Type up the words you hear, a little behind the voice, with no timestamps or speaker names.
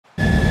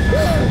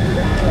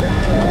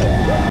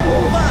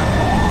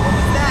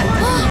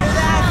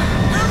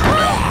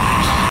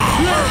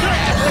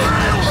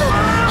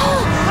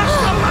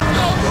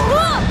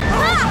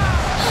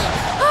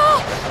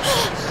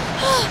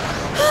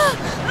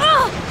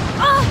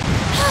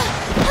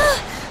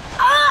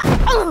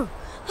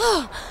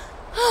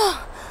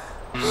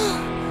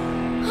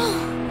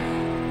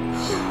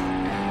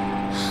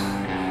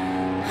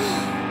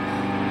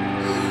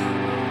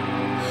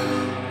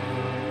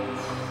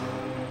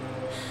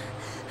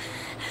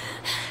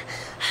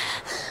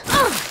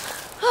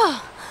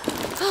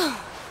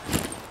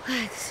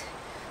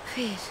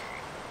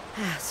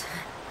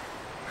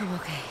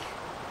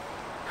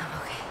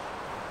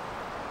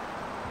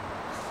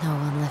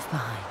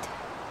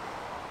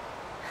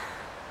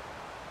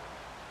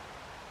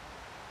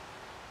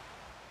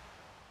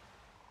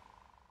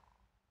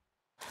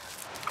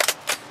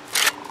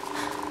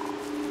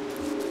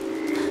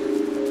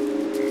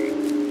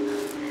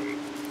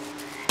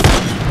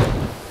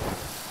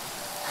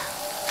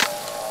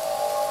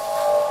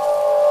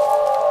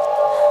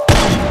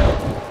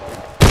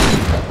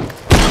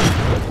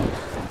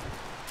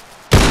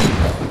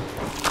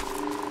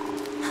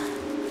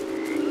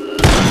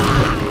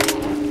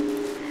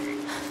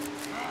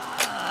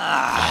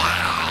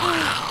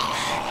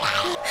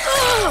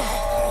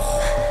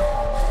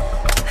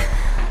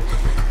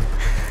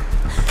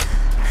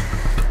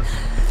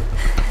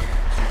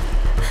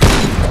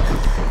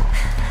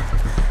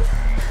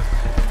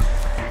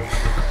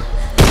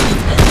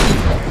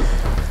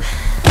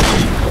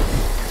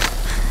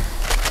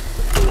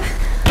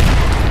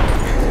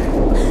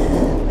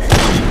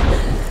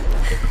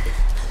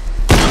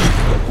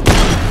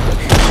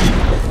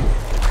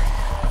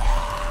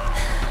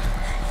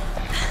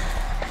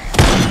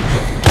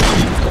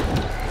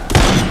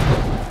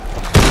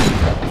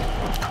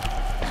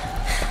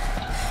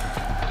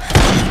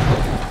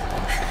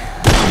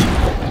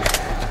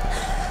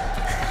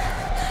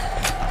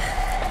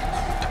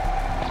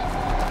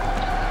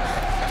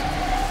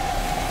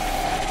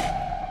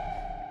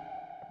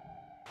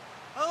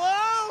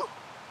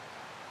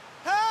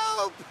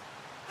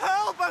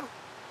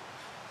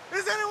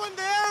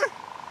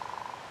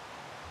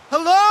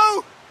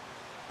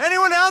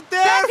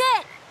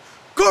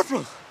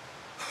Corporal!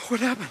 What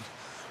happened?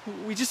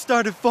 We just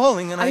started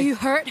falling and Are you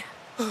hurt?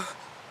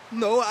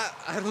 No,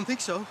 I don't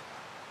think so.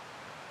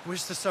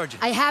 Where's the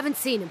sergeant? I haven't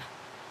seen him.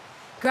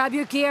 Grab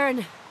your gear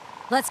and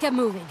let's get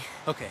moving.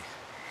 Okay.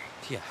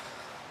 Yeah.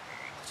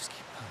 I'll just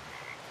keep going.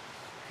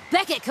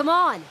 Beckett, come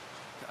on!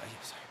 Yeah,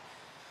 sorry.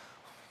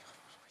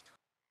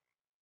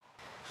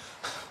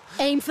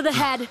 Aim for the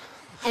head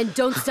and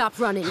don't stop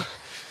running.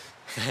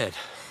 The head.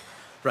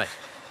 Right.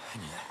 I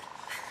knew that.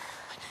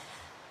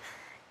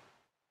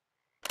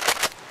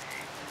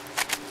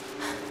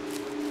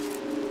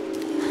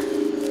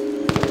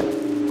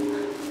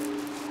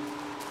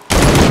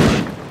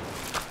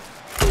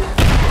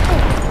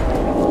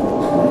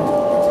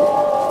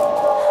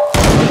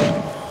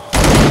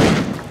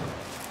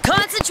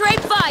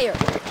 Concentrate fire!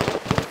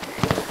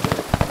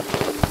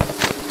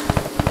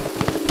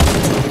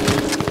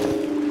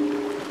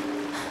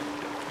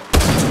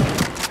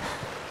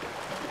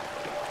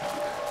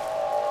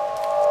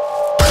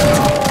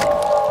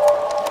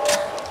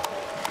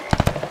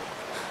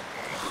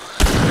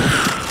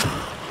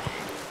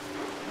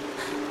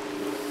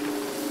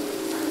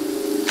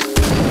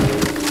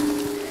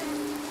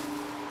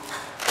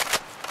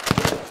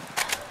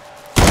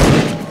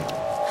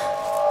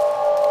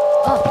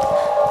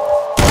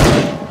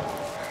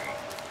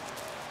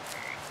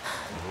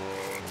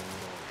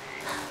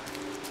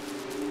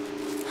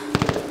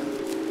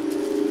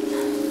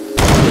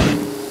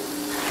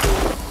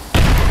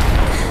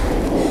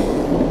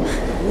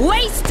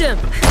 Waste him!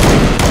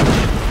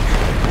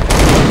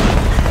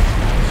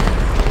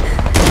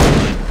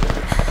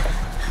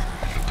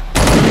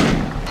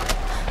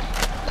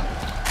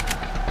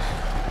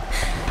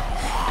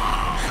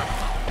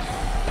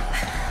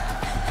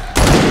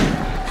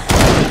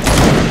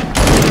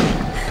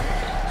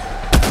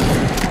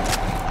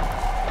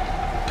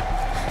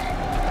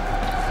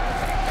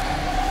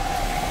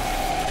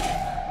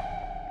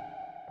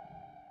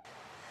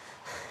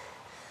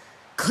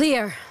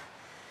 Clear.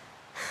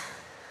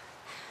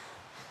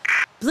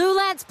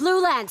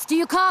 Blue Lance, do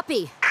you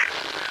copy?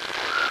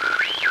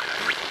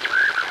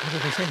 What are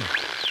they saying?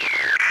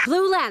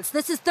 Blue Lance,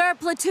 this is 3rd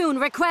Platoon.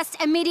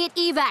 Request immediate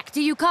evac.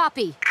 Do you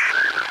copy?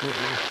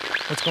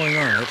 What's going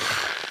on?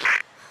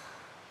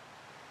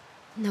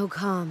 No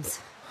comms.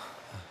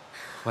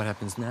 What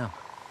happens now?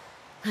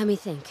 Let me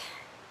think.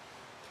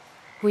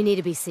 We need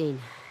to be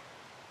seen.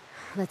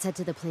 Let's head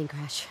to the plane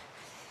crash.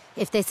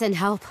 If they send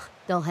help,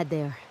 they'll head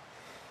there.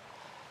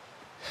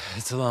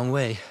 It's a long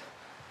way.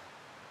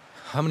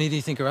 How many do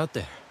you think are out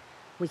there?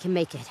 We can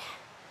make it.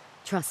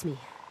 Trust me.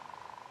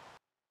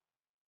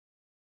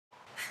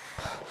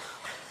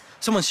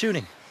 Someone's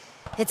shooting.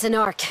 It's an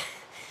ARC.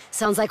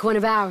 Sounds like one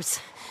of ours.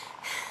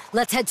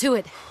 Let's head to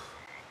it.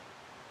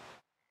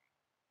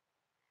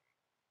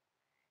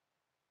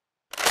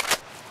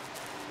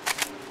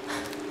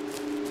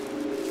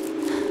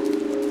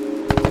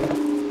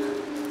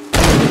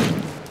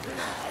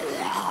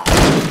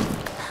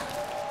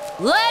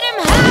 Let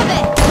him have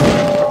it!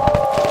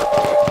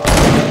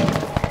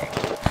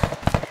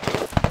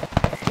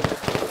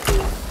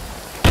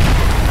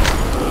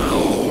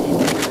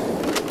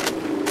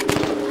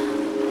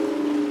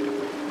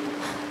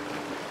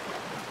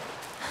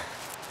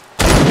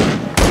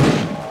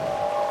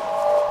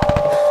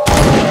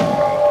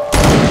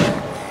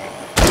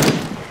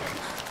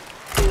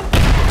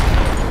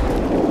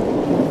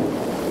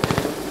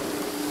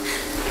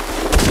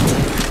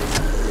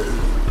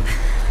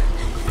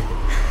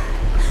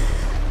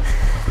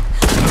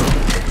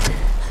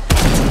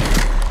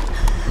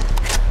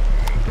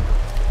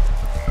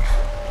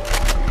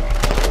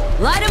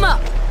 Light him up!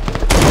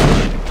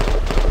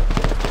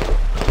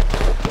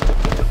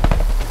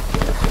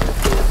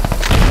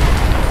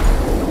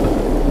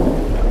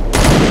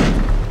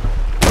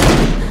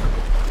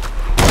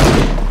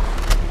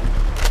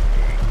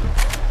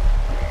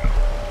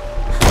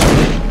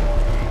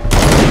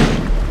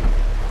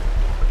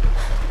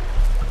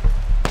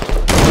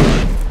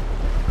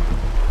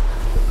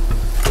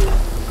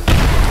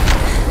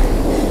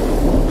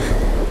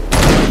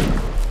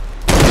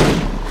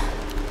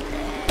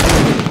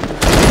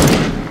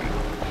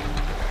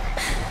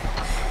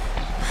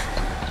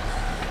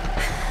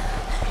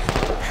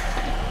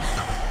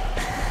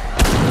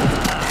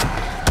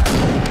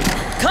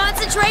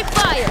 Concentrate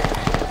fire!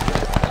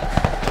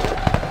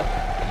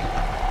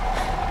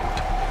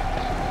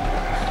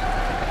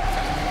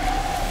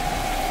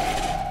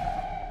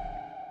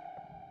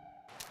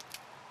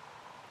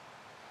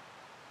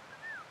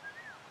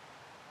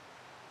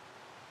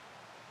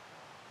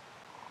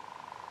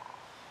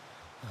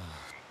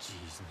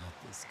 Jeez, not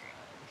this guy.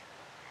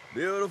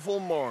 Beautiful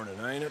morning,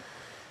 ain't it?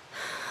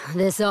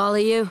 This all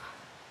of you?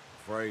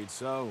 Afraid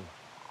so.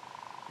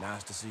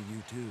 Nice to see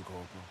you too,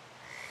 Corporal.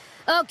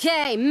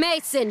 Okay,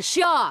 Mason,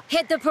 Shaw,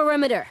 hit the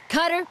perimeter.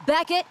 Cutter,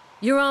 Beckett,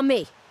 you're on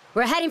me.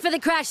 We're heading for the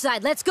crash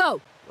site. Let's go.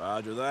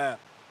 Roger that.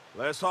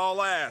 Let's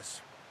haul ass.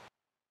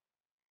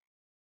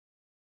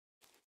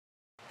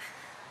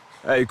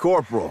 Hey,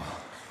 Corporal.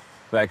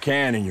 That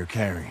cannon you're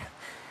carrying,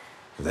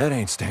 that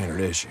ain't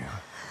standard issue.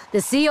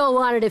 The CO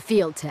wanted a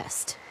field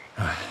test.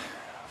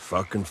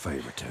 Fucking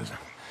favoritism.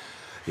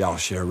 Y'all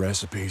share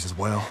recipes as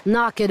well?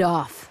 Knock it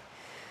off.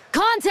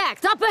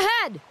 Contact! Up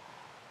ahead!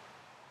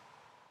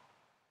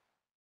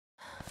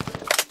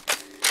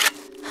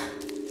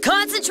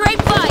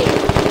 Concentrate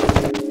fire!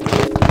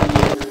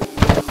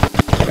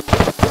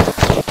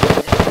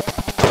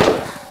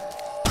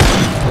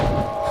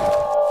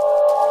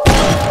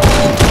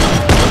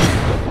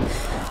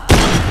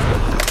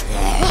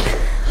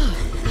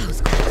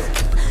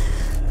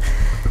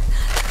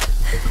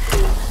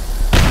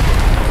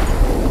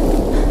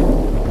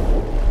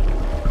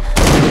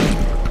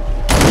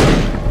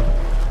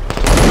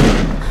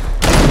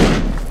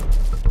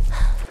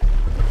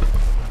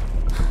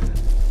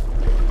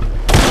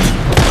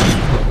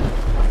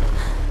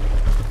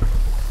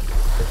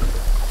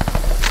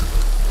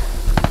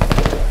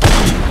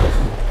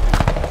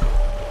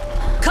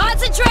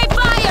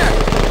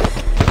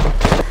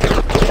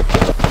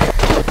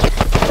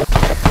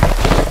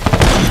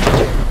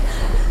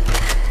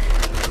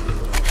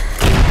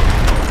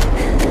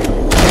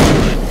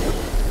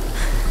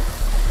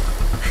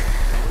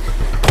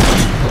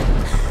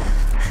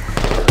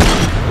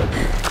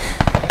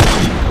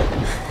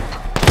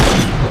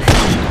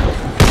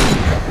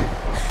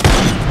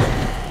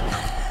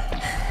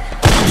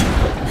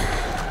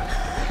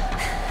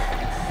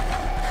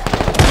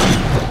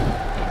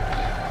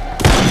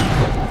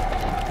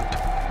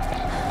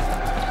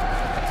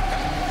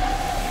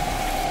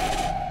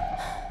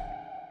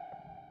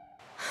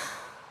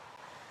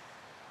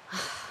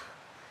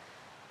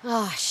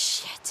 Oh,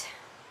 shit.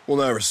 We'll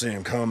never see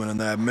him coming in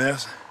that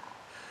mess.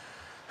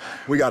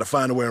 We gotta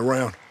find a way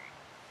around.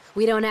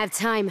 We don't have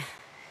time.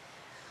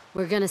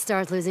 We're gonna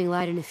start losing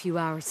light in a few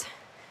hours.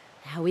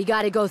 Now we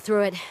gotta go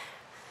through it.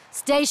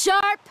 Stay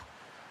sharp!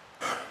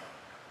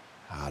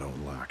 I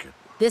don't like it.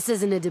 This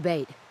isn't a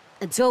debate.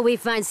 Until we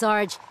find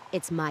Sarge,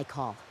 it's my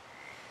call.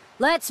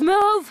 Let's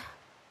move!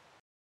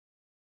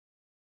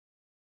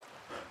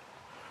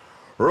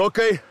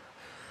 Rookie,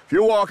 if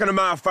you're walking in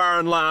my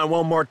firing line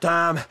one more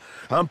time,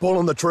 I'm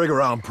pulling the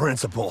trigger on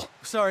principle.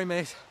 Sorry,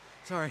 mate.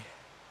 Sorry.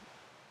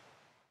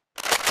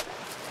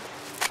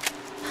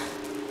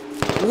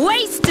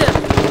 Waste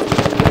him!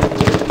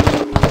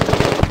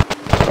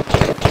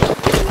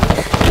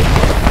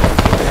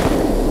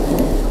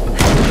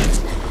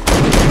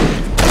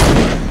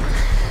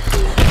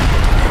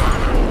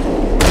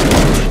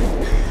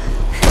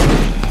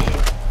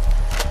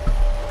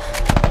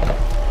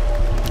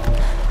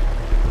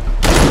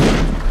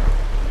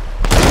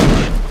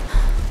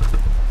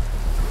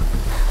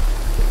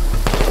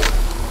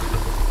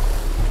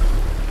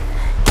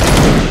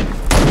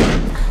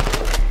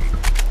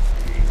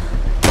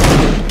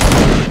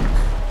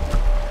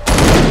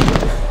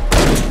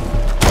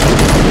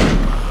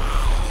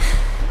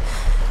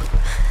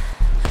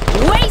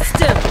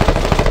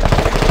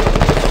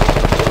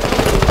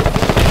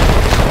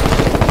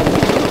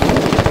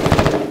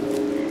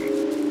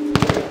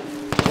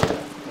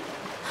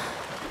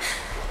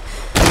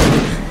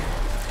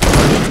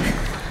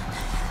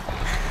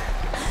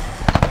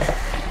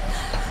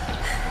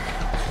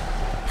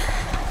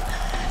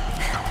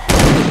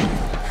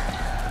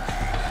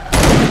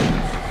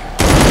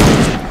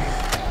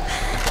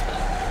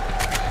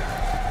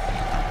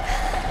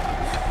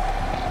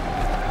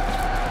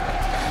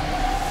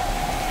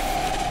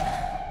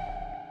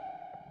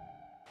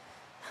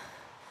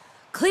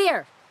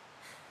 Clear!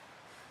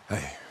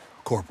 Hey,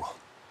 Corporal.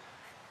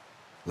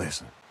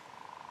 Listen.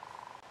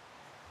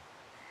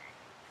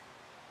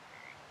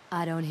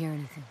 I don't hear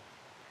anything.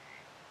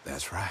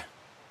 That's right.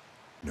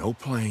 No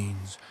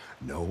planes,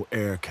 no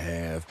air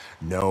cav,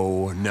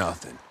 no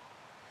nothing.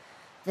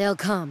 They'll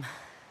come.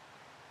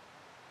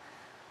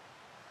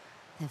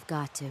 They've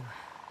got to.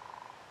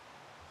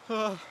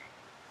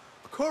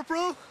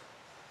 Corporal?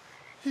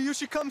 You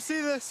should come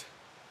see this.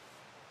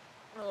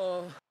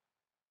 Oh.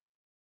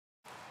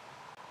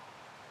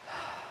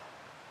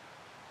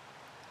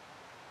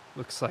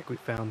 Looks like we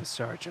found the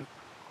sergeant.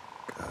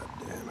 God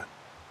damn it.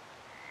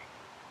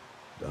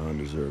 Don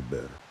deserved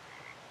better.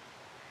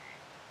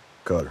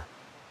 Cutter,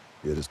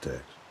 get his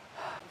text.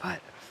 But,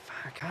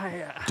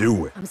 fuck,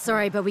 Do it. I'm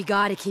sorry, but we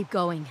gotta keep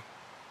going.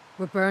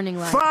 We're burning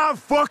like... 5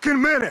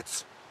 fucking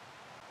minutes!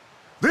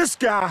 This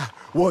guy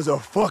was a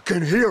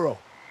fucking hero.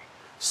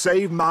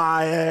 Saved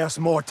my ass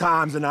more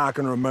times than I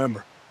can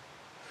remember.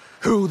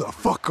 Who the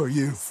fuck are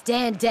you?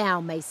 Stand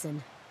down,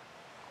 Mason.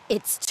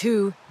 It's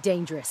too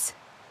dangerous.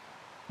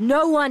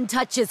 No one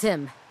touches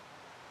him.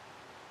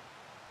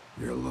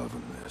 You're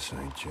loving this,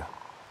 ain't you?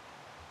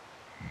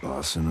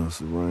 Bossing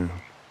us around.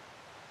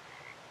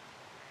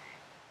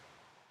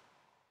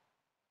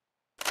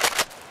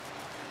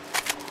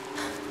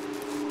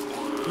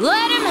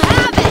 Let him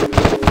have it!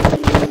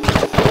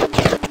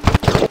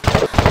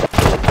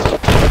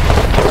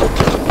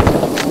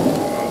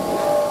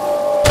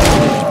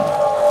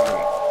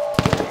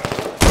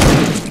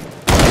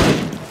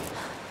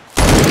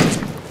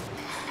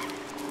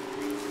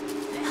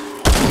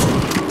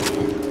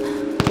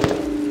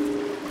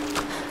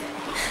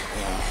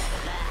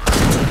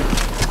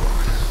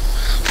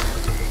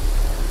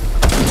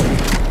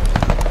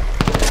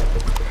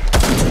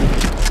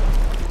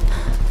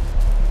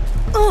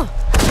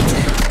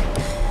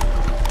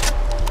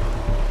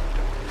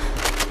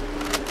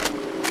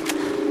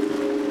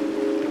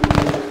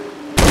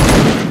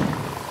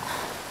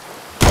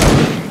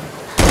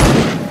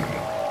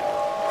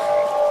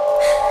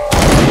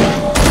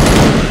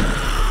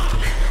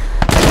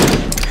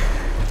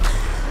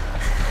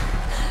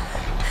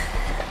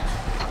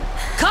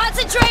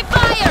 Concentrate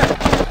fire!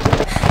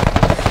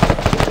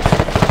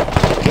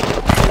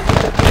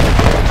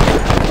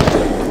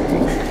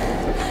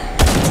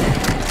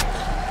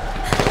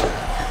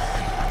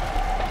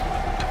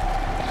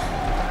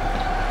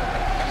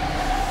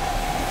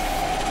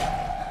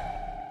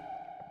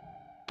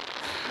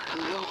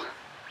 Hello?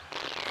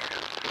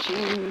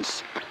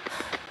 James,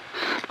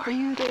 are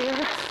you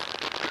there?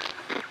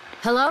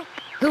 Hello?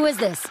 Who is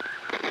this?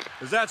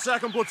 Is that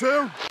second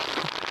platoon?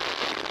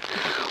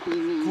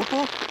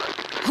 Corporal?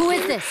 Who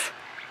is this?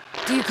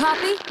 Do you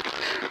copy?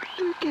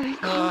 You're getting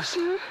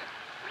closer.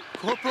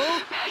 Corporal?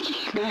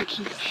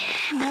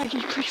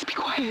 Maggie, please be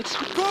quiet.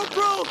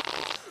 Corporal!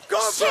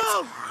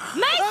 Corporal!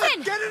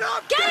 Mason! Get it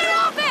up! Get it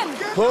off him!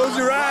 Close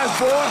your eyes,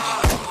 boy!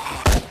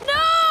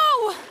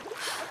 No!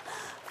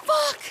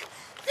 Fuck!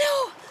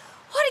 No!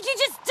 What did you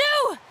just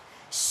do?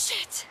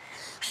 Shit!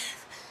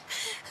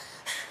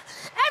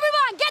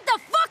 Everyone, get the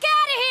fuck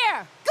out of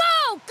here!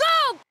 Go!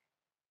 Go!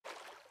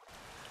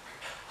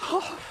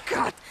 Oh,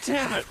 god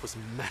damn it! Was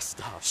messed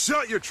up.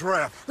 Shut your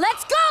trap!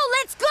 Let's go!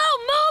 Let's go!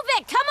 Move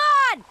it! Come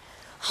on!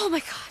 Oh my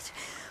god.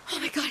 Oh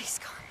my god, he's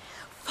gone.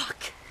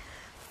 Fuck.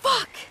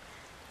 Fuck!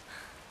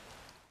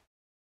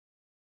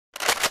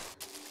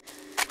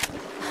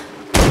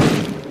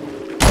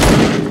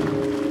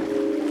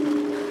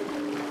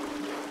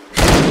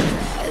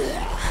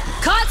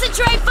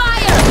 Concentrate fire!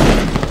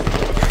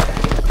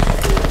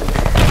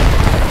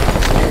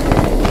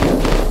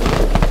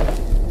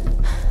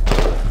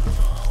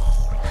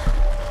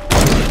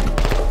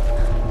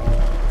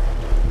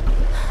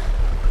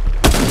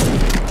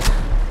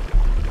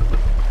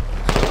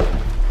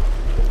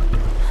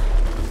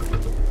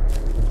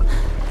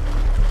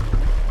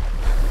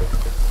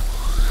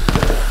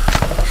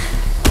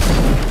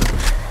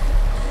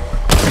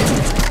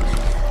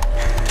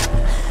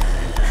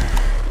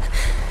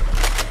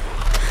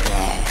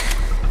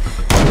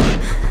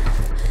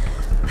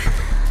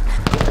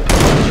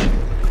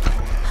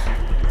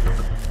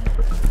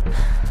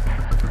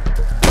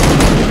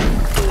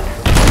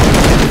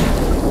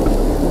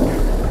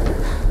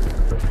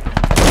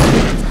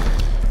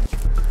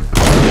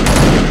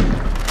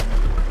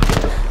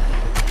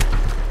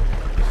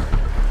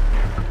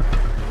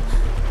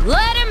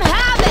 Let him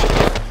have it!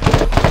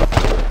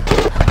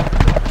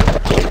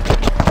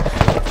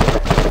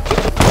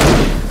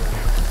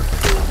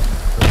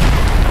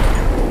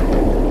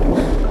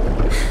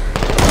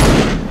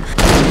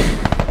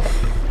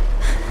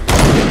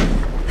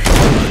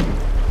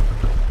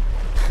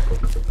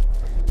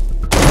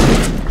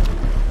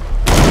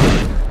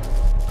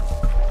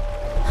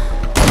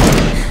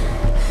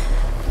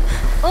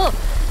 Oh!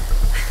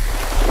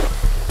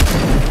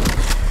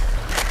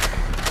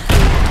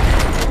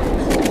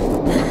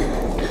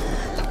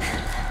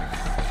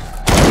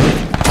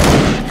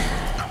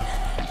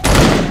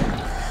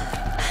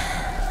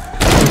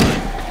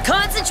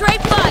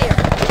 Concentrate fire!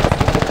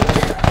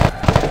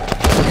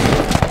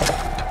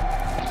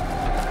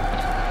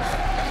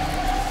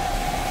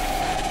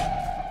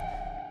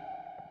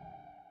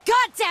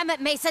 God damn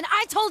it, Mason!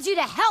 I told you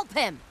to help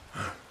him!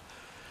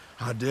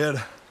 I did.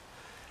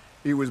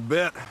 He was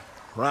bit.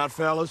 Right,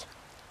 fellas?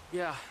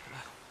 Yeah,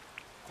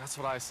 that's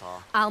what I saw.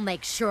 I'll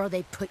make sure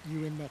they put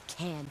you in the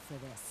can for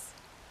this.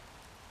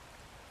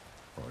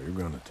 Oh, you're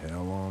gonna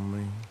tell on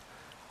me?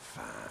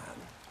 Fine.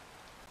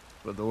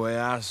 But the way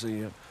I see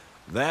it,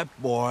 that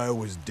boy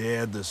was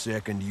dead the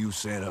second you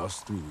sent us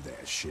through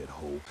that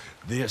shithole.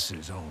 This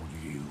is on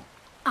you.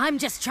 I'm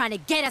just trying to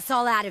get us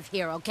all out of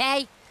here,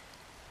 okay?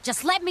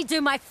 Just let me do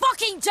my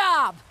fucking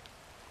job!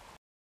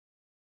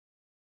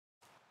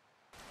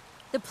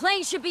 The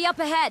plane should be up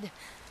ahead.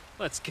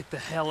 Let's get the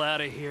hell out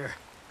of here.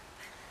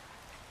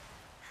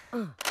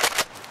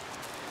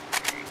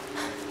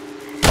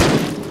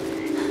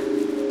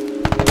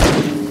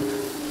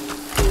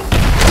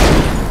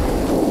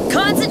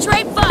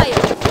 Concentrate fire!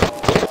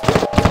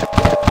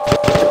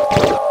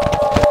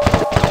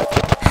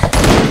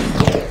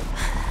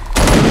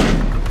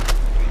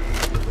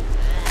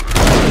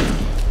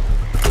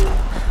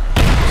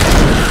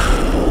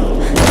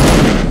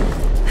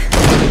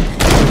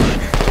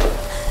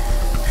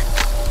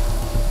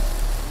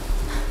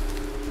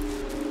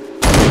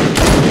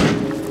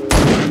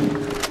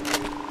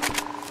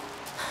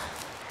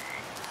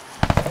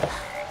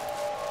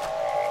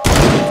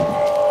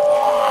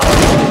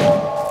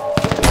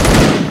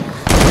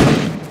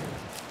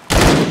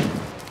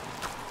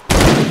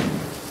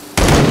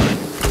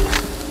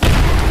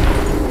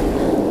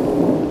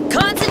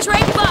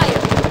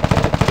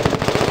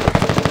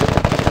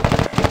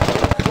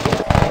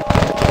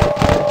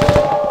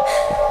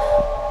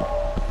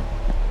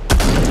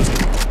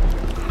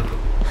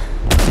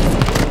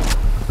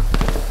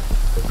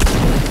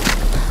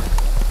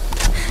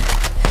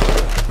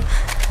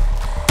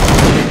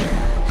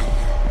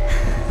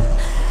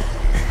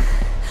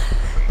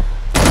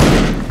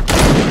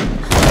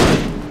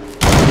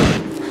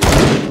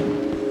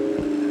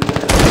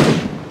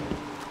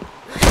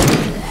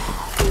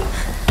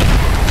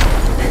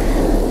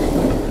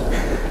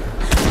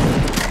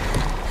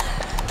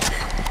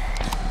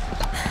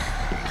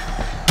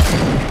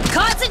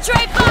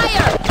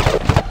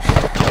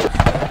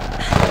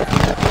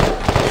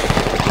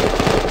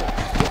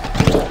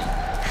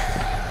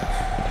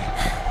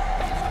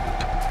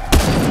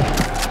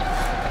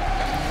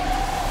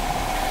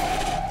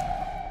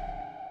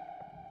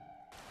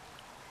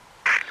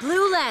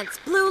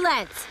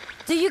 Lance!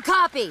 Do you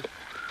copy?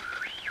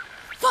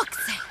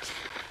 Fuck's sake!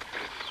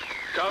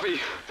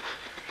 Copy.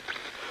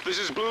 This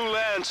is Blue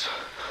Lance.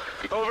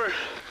 Over.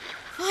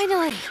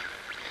 Finally!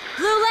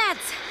 Blue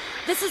Lance!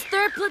 This is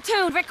 3rd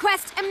Platoon.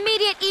 Request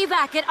immediate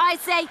evac at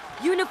ISA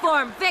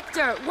Uniform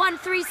Victor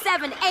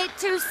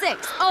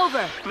 137826.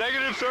 Over.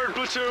 Negative, 3rd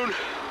Platoon.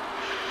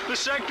 The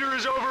sector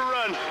is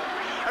overrun.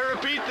 I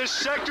repeat, this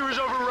sector is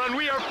overrun.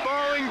 We are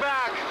falling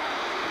back.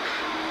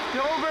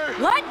 Over.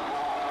 What?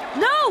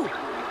 No!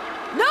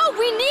 No,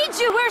 we need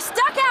you! We're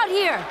stuck out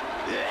here!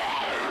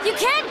 You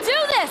can't do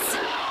this!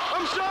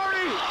 I'm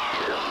sorry.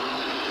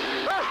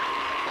 Ah,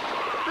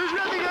 there's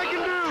nothing I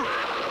can do.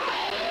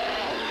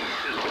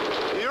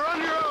 You're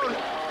on your own.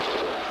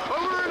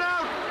 Over and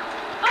out.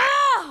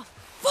 Oh!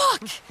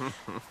 Fuck!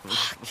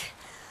 Fuck.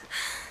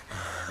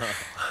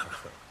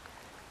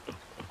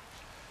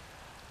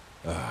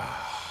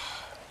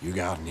 You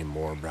got any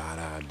more bright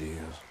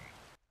ideas?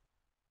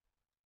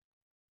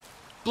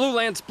 Blue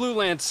Lance,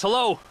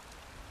 hello?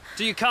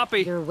 Do you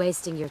copy? You're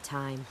wasting your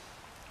time.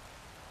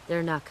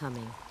 They're not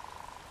coming.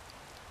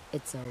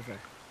 It's over.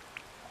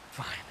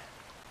 Fine.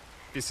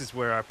 This is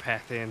where our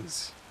path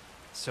ends.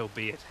 So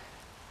be it.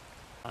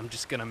 I'm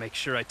just gonna make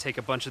sure I take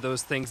a bunch of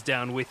those things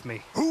down with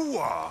me.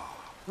 Hoo-ah!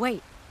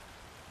 Wait.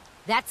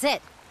 That's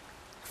it.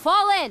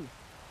 Fall in!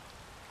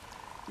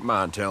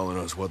 Mind telling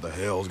us what the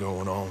hell's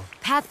going on?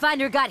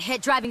 Pathfinder got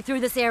hit driving through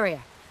this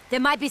area. There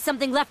might be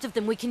something left of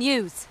them we can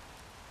use.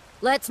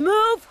 Let's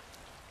move!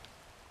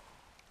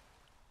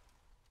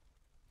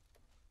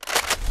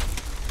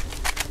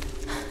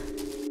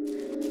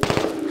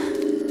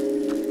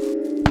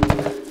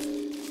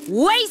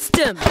 Waste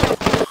him!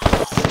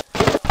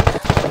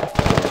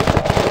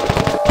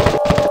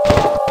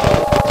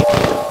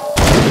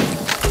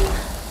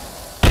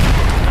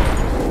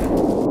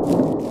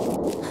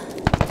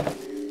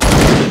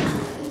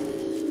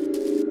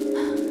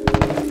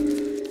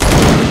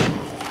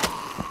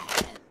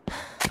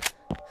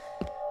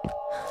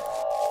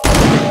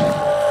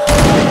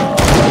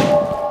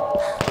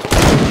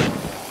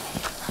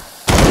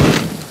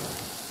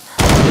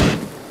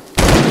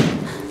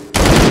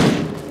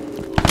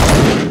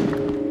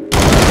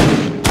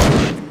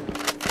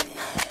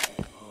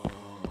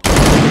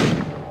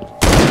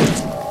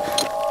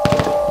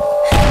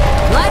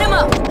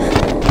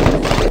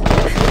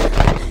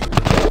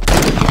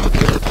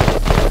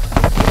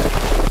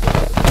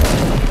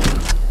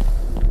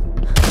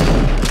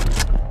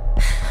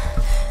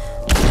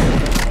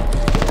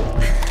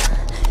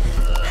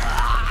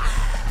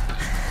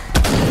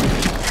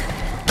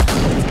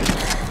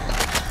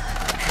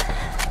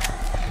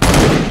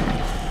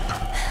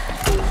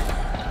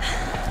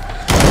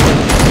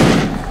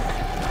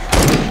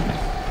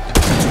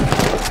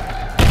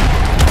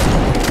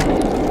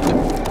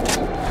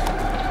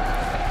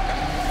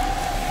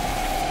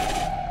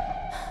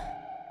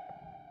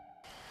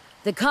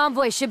 The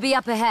convoy should be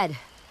up ahead.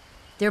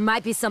 There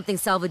might be something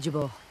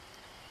salvageable.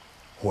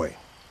 Wait.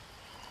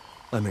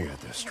 Let me get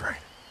this straight.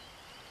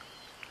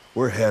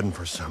 We're heading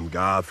for some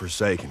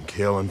godforsaken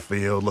killing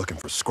field looking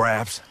for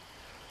scraps?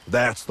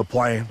 That's the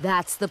plan?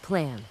 That's the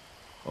plan.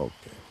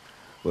 Okay.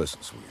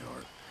 Listen,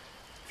 sweetheart.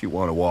 If you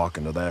want to walk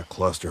into that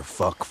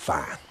clusterfuck,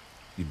 fine.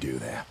 You do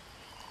that.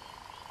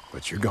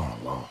 But you're going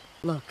alone.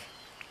 Look,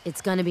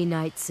 it's gonna be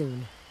night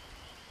soon.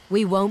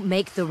 We won't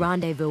make the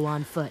rendezvous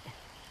on foot.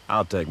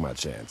 I'll take my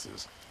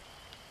chances.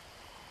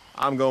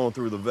 I'm going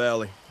through the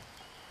valley.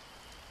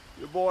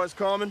 Your boys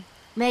coming?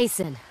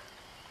 Mason,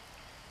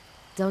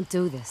 don't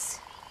do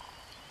this.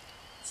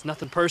 It's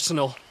nothing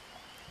personal.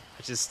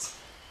 I'm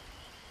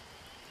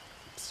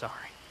sorry.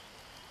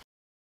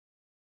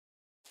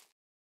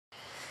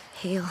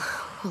 Hail,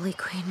 Holy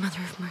Queen, Mother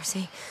of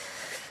Mercy,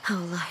 how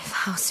life,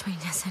 how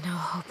sweetness, and how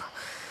hope.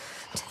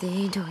 To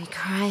thee do we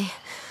cry,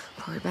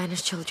 poor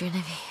banished children of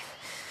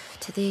Eve.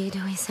 To thee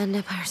do we send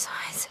up our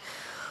sighs,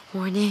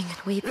 mourning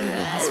and weeping in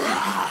this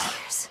valley of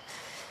tears.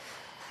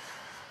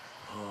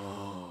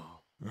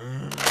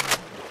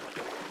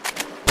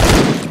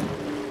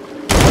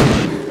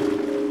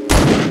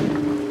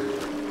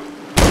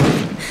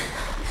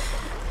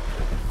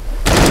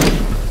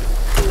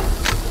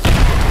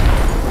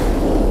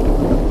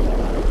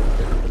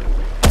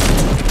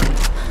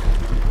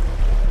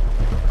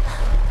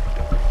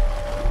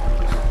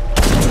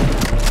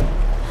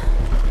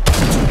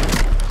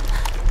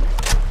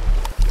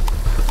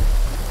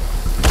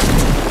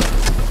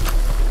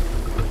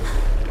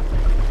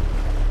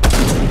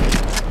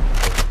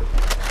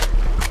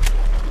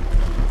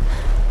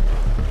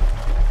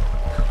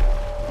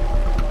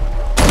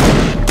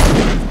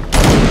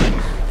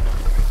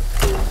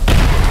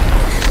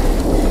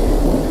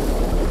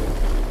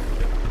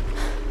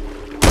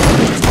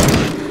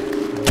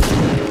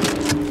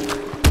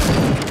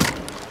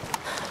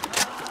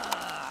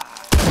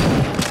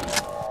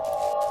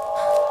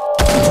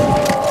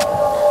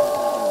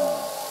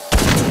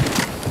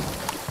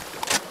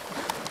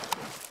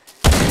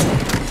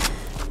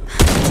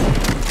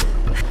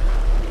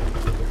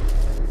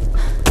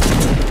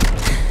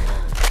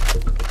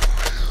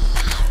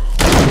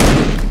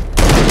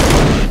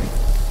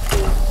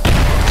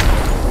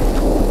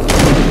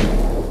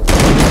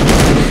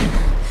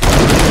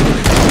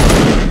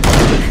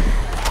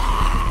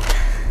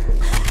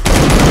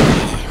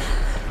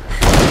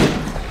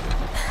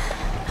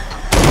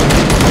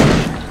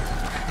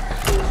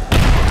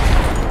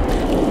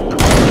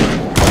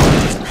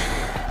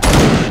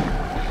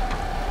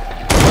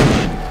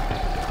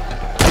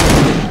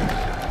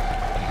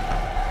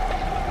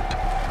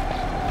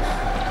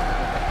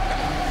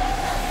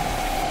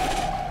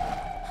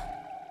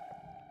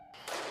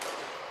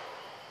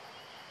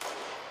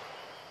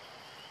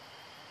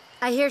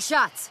 I hear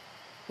shots.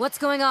 What's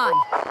going on?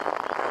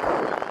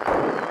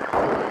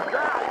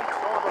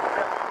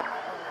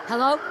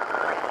 Hello?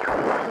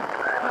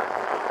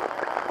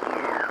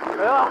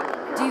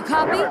 Do you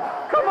copy?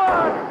 Come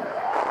on!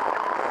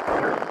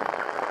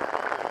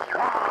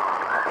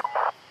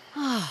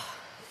 Oh,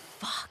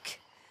 fuck.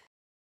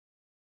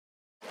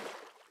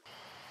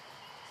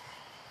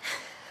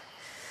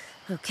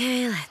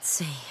 Okay, let's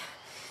see.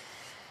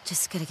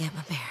 Just gotta get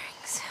my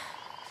bearings.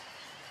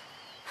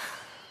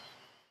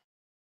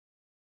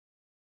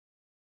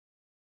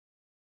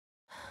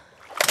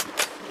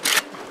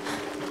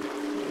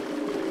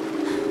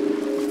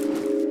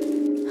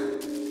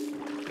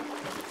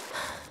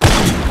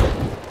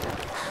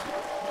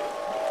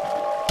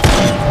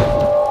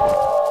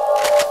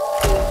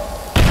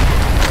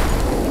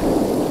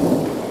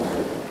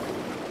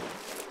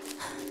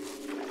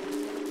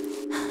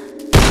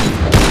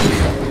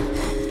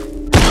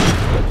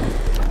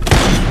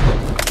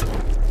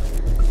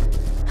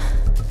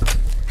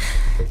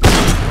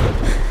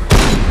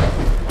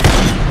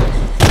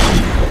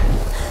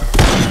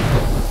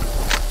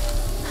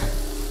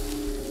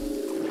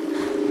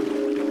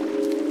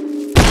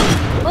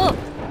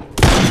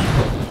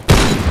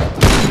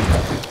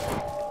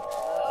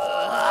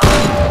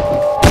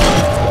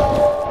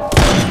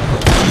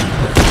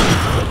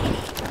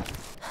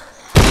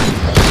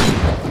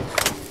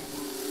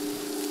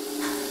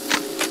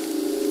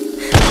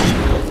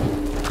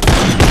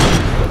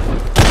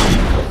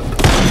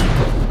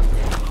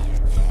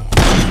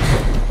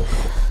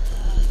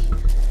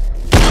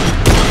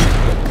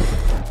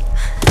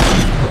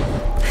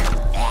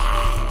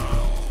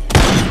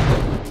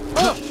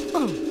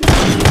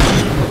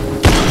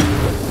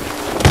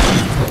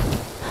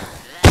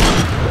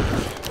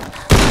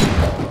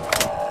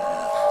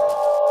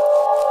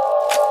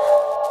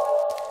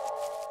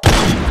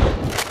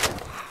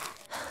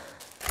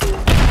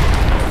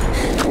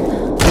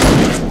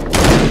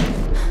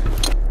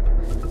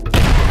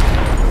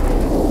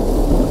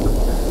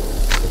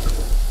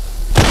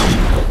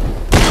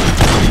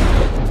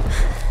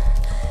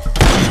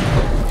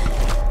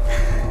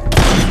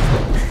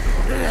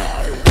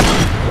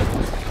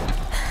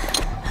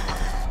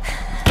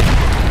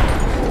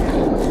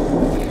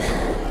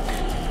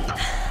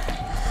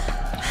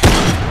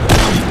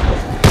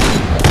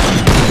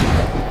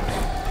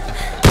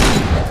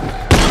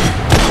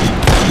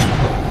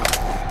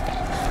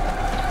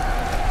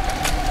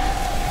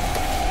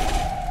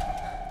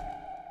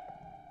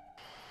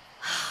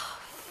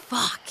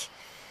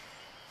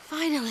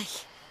 Finally.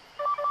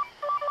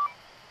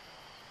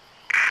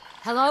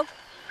 Hello?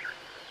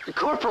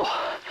 Corporal!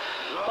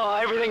 Oh,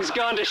 everything's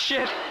gone to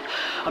shit.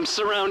 I'm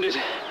surrounded.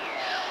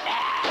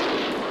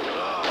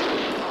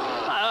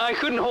 I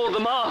couldn't hold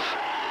them off.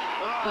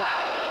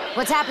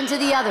 What's happened to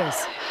the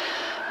others?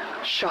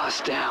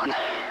 Shaw's down.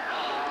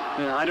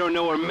 I don't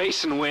know where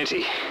Mason went.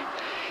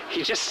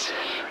 He just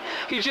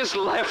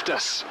left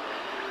us.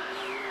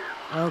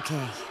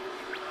 Okay.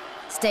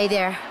 Stay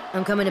there.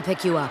 I'm coming to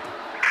pick you up.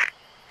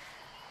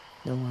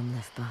 No one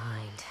left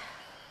behind.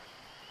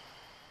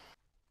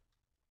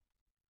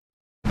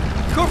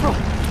 Corporal!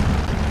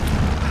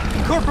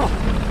 Corporal!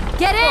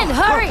 Get in!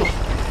 Hurry!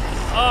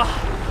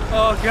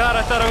 Oh God,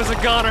 I thought I was a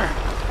goner.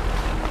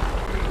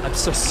 I'm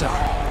so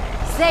sorry.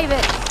 Save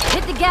it!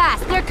 Hit the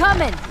gas! They're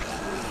coming!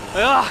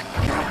 God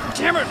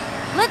damn it!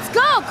 Let's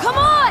go! Come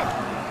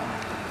on!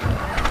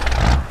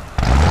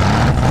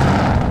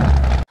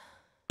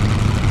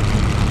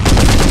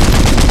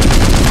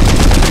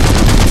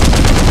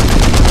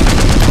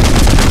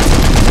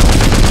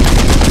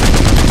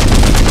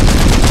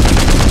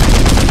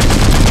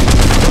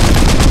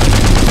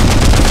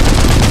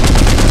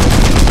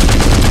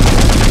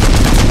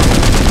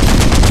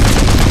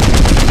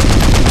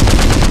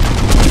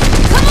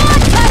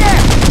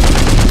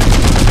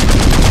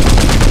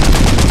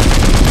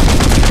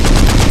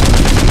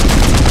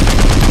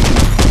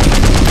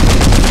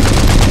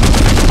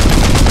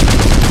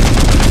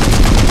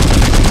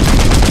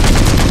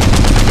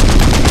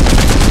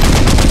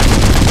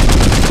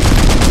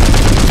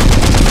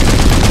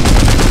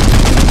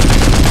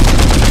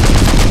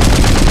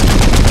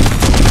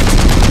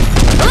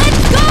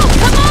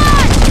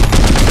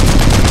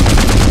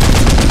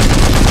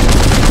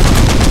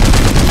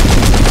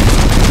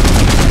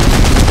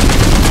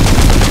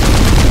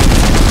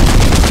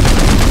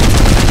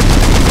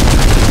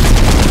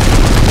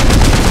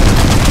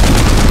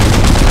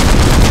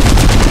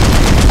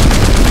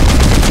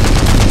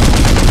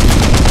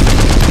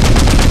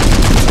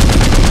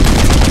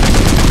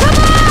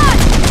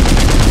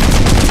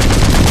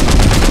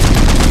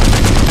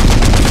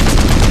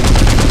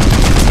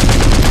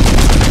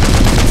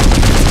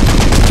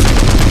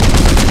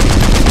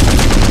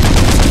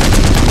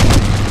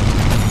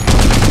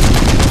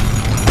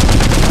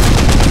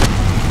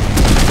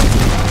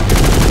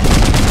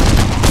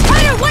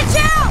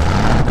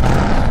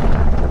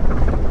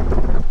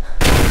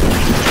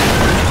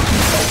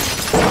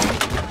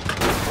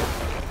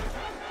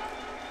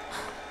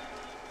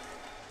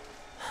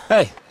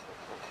 Hey,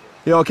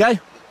 you okay?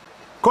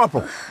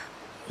 Corporal.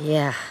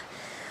 Yeah.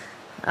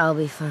 I'll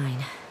be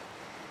fine.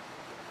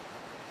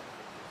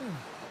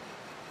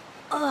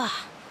 Ugh.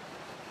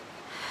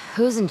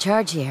 Who's in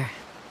charge here?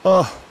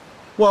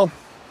 Well,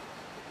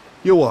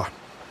 you are.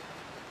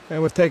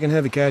 And we've taken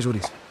heavy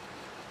casualties.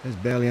 There's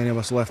barely any of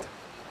us left.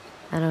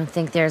 I don't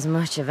think there's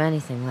much of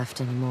anything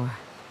left anymore.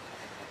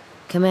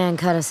 Command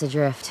cut us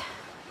adrift.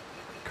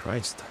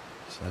 Christ.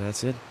 So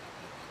that's it?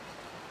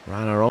 We're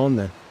on our own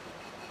then.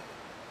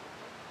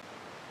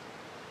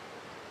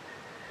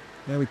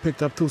 Yeah, we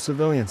picked up 2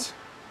 civilians.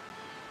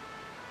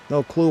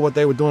 No clue what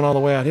they were doing all the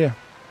way out here.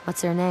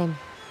 What's her name?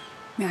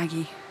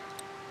 Maggie,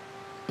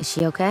 Is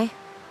she okay?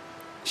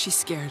 she's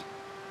scared.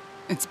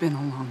 It's been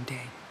a long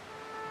day.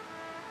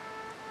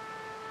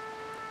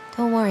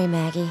 Don't worry,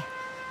 Maggie.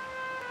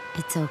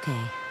 It's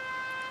okay.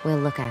 We'll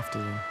look after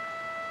you.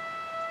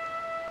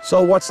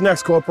 So what's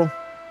next, Corporal?